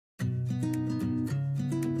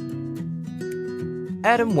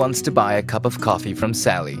Adam wants to buy a cup of coffee from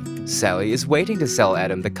Sally. Sally is waiting to sell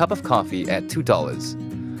Adam the cup of coffee at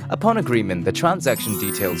 $2. Upon agreement, the transaction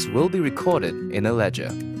details will be recorded in a ledger.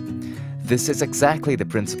 This is exactly the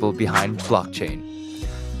principle behind blockchain.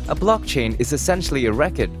 A blockchain is essentially a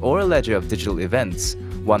record or a ledger of digital events,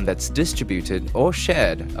 one that's distributed or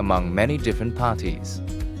shared among many different parties.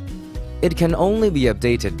 It can only be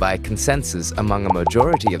updated by consensus among a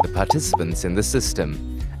majority of the participants in the system,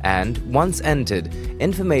 and once entered,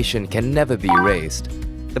 information can never be erased.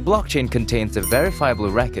 The blockchain contains a verifiable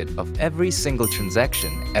record of every single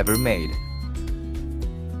transaction ever made.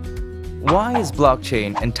 Why is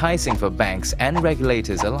blockchain enticing for banks and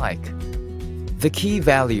regulators alike? The key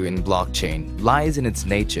value in blockchain lies in its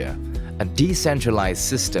nature, a decentralized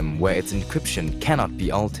system where its encryption cannot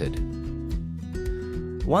be altered.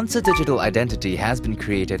 Once a digital identity has been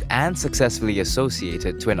created and successfully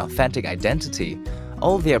associated to an authentic identity,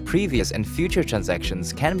 all their previous and future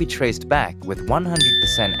transactions can be traced back with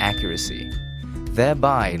 100% accuracy,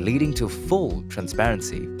 thereby leading to full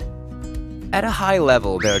transparency. At a high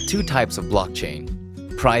level, there are two types of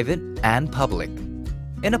blockchain: private and public.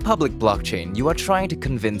 In a public blockchain, you are trying to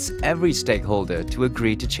convince every stakeholder to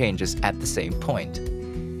agree to changes at the same point.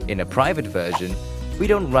 In a private version, we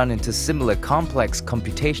don't run into similar complex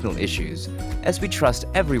computational issues, as we trust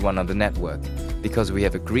everyone on the network because we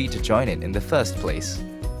have agreed to join it in the first place.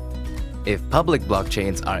 If public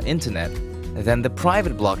blockchains are internet, then the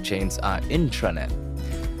private blockchains are intranet.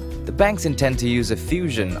 The banks intend to use a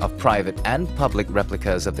fusion of private and public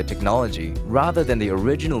replicas of the technology rather than the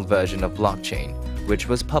original version of blockchain, which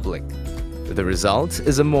was public. The result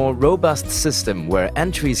is a more robust system where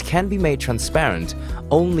entries can be made transparent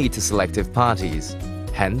only to selective parties.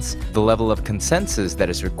 Hence, the level of consensus that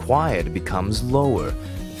is required becomes lower,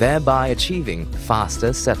 thereby achieving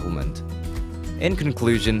faster settlement. In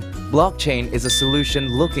conclusion, blockchain is a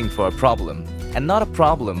solution looking for a problem, and not a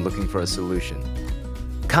problem looking for a solution.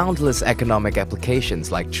 Countless economic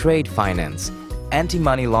applications like trade finance,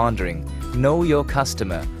 anti-money laundering, know your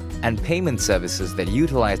customer, and payment services that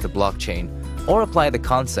utilize the blockchain or apply the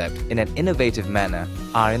concept in an innovative manner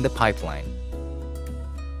are in the pipeline.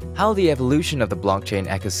 How the evolution of the blockchain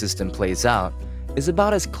ecosystem plays out is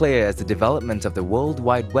about as clear as the development of the World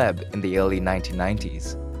Wide Web in the early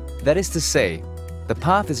 1990s. That is to say, the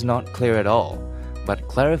path is not clear at all, but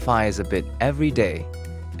clarifies a bit every day,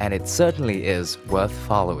 and it certainly is worth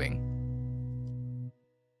following.